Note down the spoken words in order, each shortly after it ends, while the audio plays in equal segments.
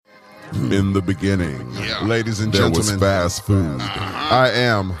In the beginning, ladies and there gentlemen, was fast food. I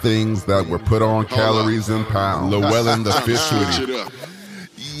am things that were put on calories and pounds. Llewellyn the Fit Foodie.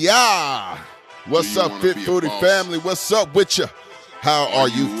 Yeah. What's up, Fit Foodie family? What's up with you? How are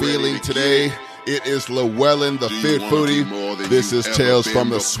you feeling today? It is Llewellyn the Fit Foodie. This is Tales from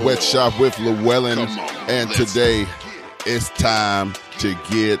the Sweatshop with Llewellyn. And today, it's time to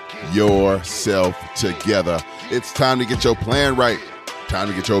get yourself together. It's time to get your plan right. Time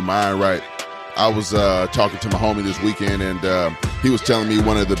to get your mind right. I was talking to my homie this weekend, and he was telling me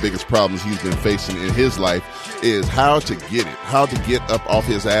one of the biggest problems he's been facing in his life is how to get it, how to get up off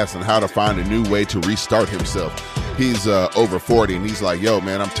his ass and how to find a new way to restart himself. He's over 40, and he's like, yo,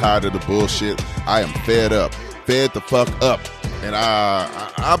 man, I'm tired of the bullshit. I am fed up, fed the fuck up. And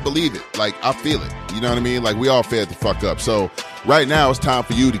I believe it. Like, I feel it. You know what I mean? Like, we all fed the fuck up. So right now it's time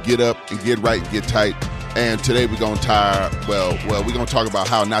for you to get up and get right and get tight. And today we're going to we're going to talk about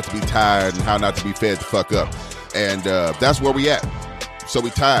how not to be tired and how not to be fed the fuck up. And that's where we at. So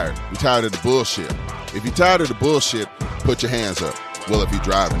we tired. We tired of the bullshit. If you're tired of the bullshit, put your hands up. Well, if you're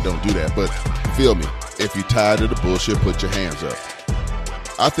driving, don't do that. But feel me. If you're tired of the bullshit, put your hands up.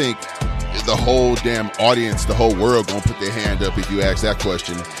 I think the whole damn audience, the whole world gonna put their hand up if you ask that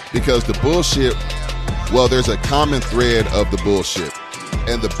question. Because the bullshit, well, there's a common thread of the bullshit.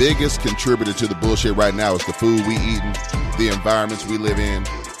 And the biggest contributor to the bullshit right now is the food we eating, the environments we live in,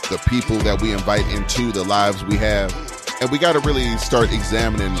 the people that we invite into the lives we have. And we got to really start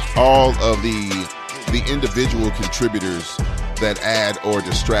examining all of the individual contributors that add or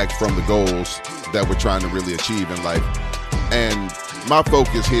distract from the goals that we're trying to really achieve in life. And my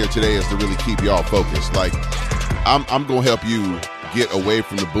focus here today is to really keep y'all focused. Like, I'm going to help you get away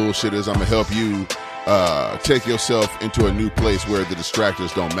from the bullshitters. I'm going to help you take yourself into a new place where the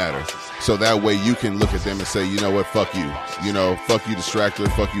distractors don't matter. So that way you can look at them and say, you know what, fuck you. You know, fuck you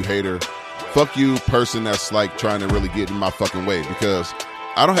distractor, fuck you hater, fuck you person that's like trying to really get in my fucking way, because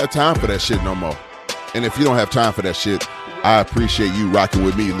I don't have time for that shit no more. And if you don't have time for that shit, I appreciate you rocking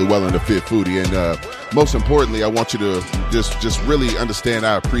with me, Llewellyn the Fit Foodie. And most importantly, I want you to just really understand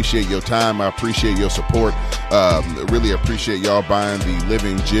I appreciate your time. I appreciate your support. Really appreciate y'all buying the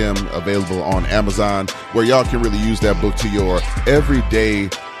Living Gym available on Amazon, where y'all can really use that book to your everyday,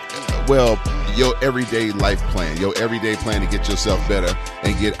 your everyday life plan, your everyday plan to get yourself better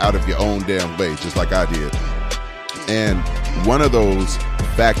and get out of your own damn way, just like I did. And one of those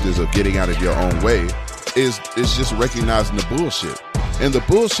factors of getting out of your own way is just recognizing the bullshit. And the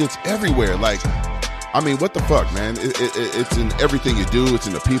bullshit's everywhere. Like, I mean, what the fuck, man? It's in everything you do. It's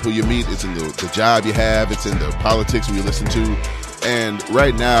in the people you meet. It's in the job you have. It's in the politics we listen to. And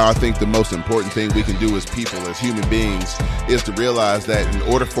right now, I think the most important thing we can do as people, as human beings, is to realize that in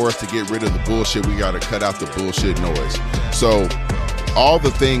order for us to get rid of the bullshit, we got to cut out the bullshit noise. So all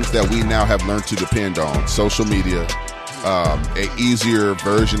the things that we now have learned to depend on, social media, an easier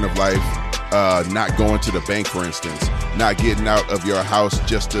version of life, not going to the bank, for instance, not getting out of your house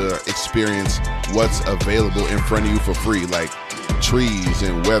just to experience what's available in front of you for free, like trees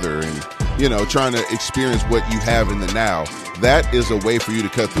and weather, and, you know, trying to experience what you have in the now. That is a way for you to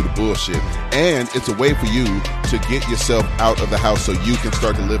cut through the bullshit. And it's a way for you to get yourself out of the house so you can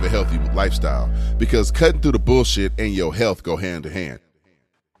start to live a healthy lifestyle. Because cutting through the bullshit and your health go hand to hand.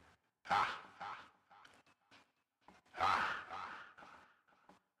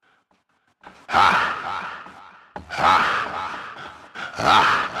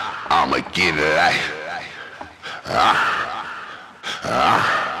 I'ma get it right.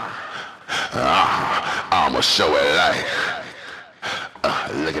 I'ma show it like.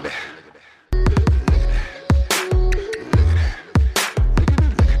 Look at that.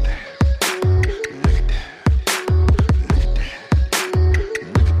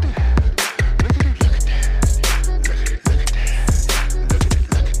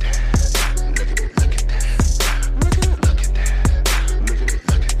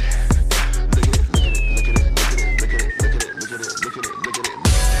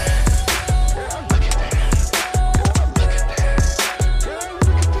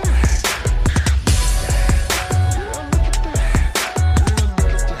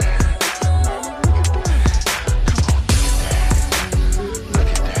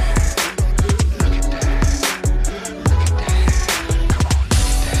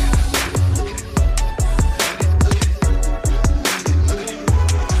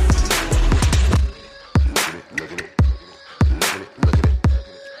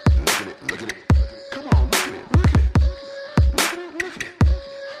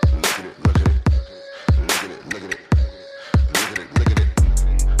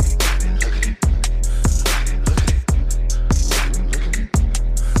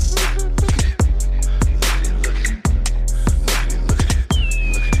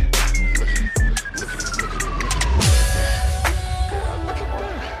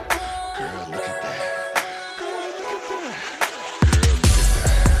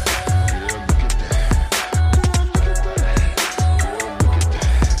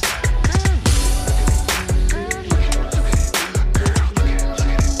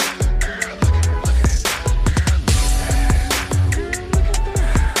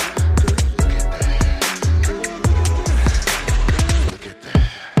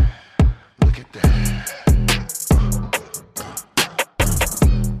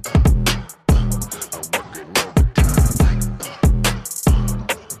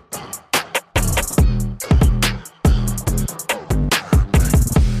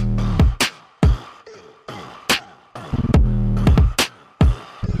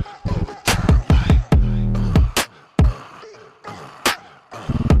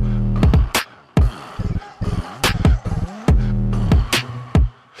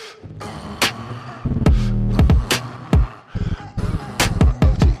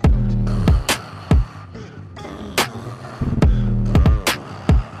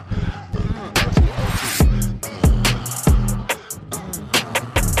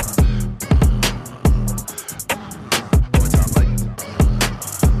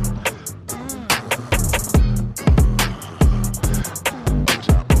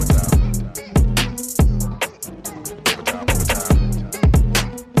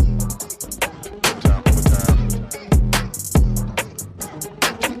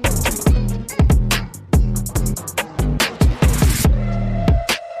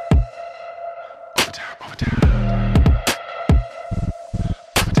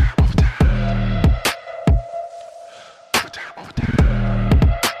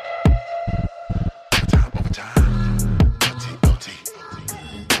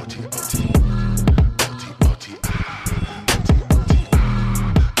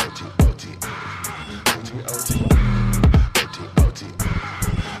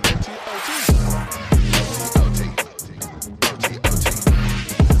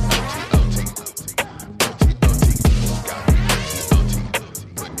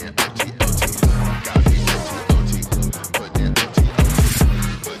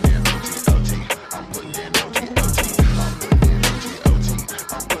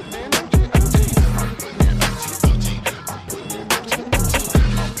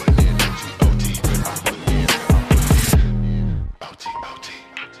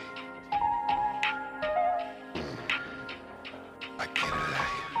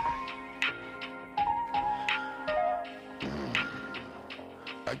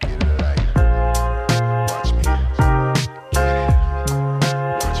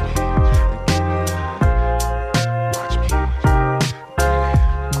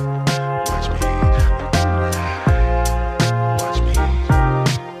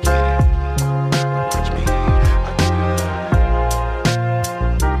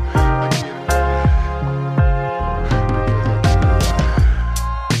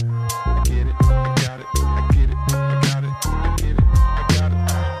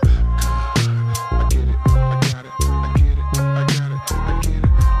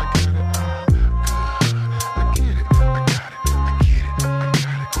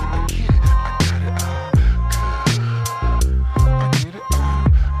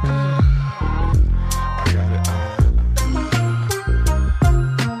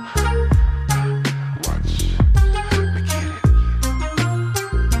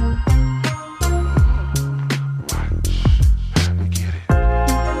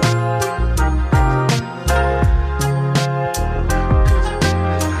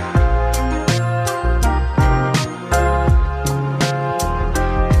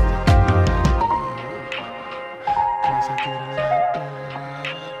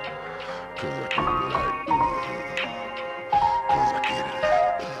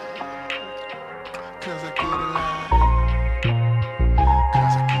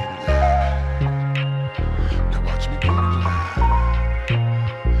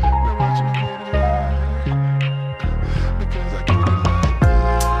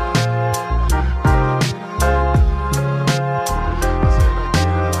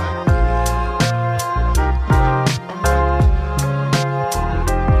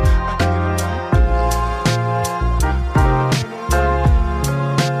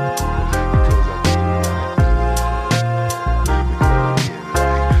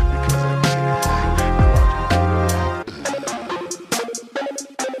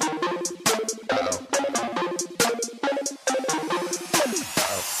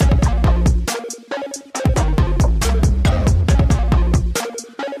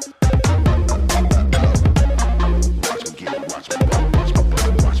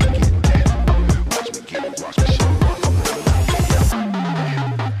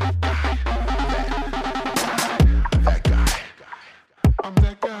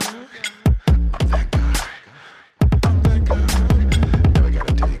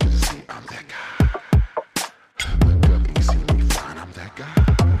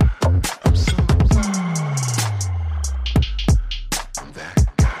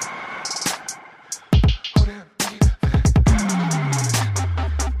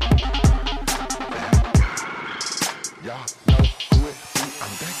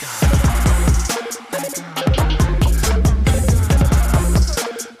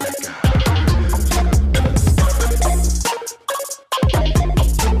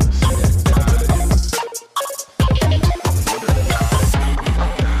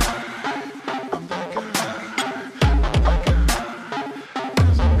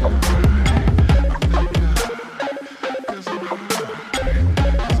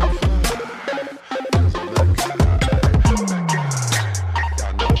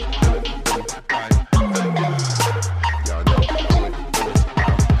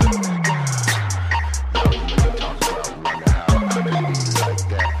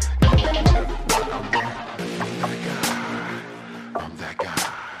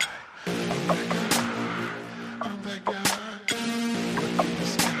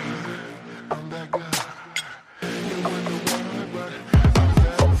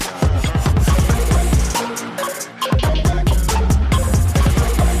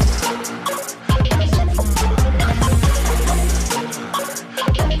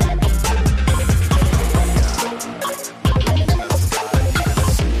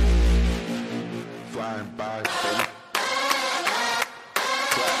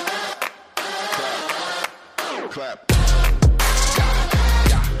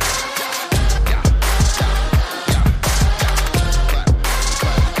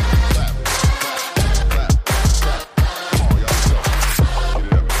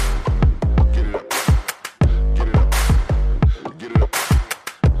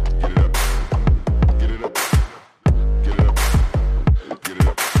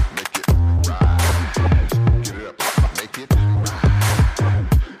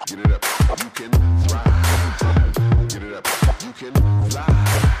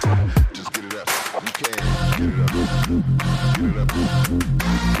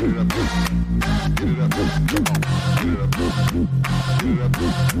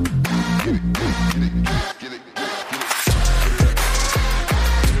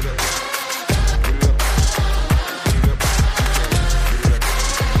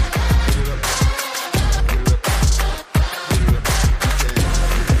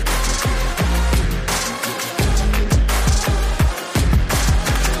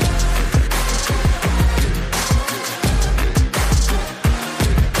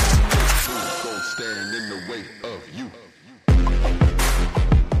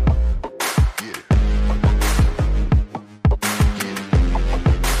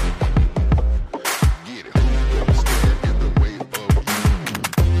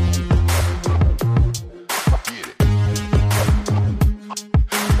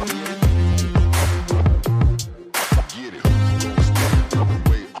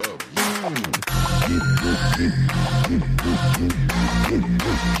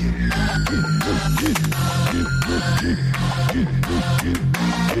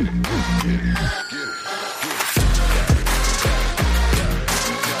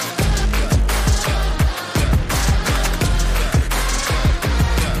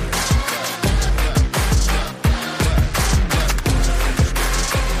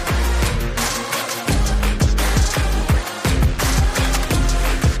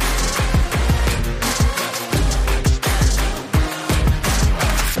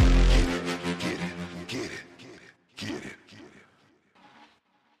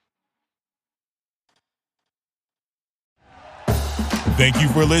 Thank you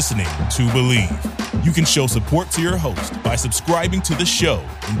for listening to Believe. You can show support to your host by subscribing to the show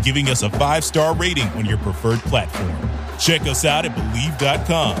and giving us a 5-star rating on your preferred platform. Check us out at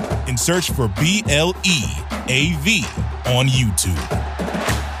Believe.com and search for BLEAV on YouTube.